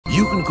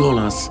You can call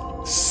us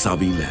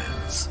Savi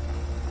Lands.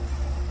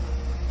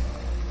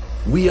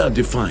 We are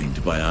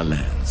defined by our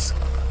lands.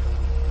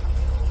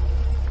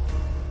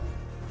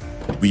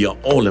 We are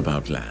all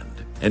about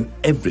land and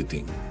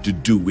everything to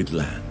do with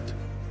land.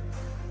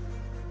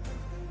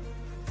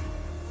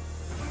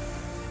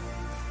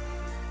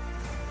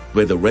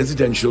 Whether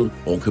residential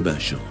or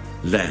commercial,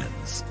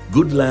 lands,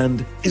 good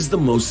land is the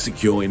most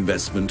secure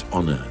investment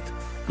on earth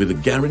with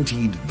a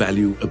guaranteed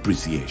value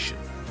appreciation.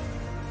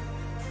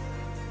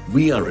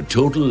 We are a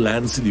total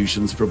land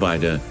solutions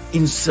provider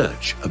in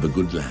search of a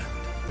good land.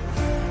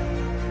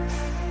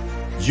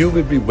 You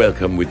will be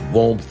welcome with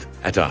warmth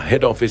at our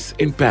head office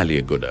in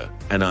Paliaguda,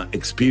 and our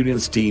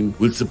experienced team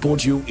will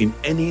support you in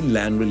any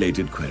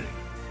land-related query.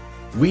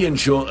 We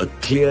ensure a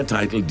clear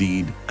title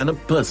deed and a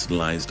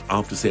personalized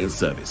after-sales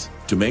service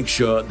to make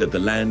sure that the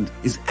land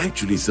is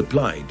actually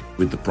supplied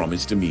with the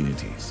promised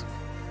amenities.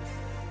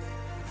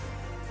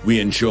 We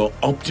ensure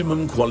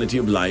optimum quality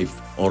of life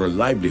or a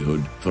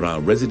livelihood for our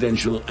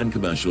residential and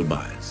commercial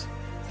buyers.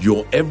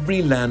 Your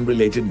every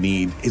land-related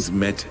need is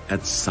met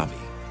at Savi,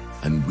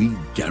 and we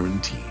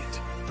guarantee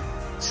it.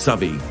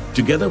 Savi,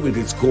 together with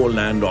its core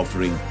land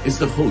offering, is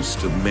the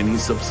host of many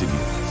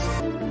subsidiaries.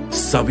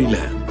 Savi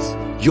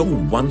Lands, your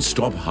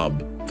one-stop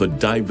hub for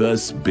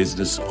diverse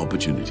business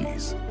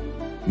opportunities.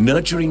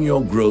 Nurturing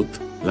your growth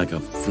like a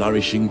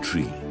flourishing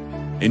tree,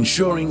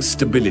 ensuring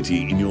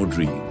stability in your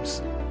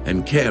dreams,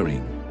 and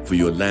caring for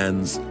your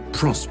land's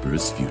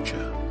prosperous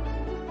future.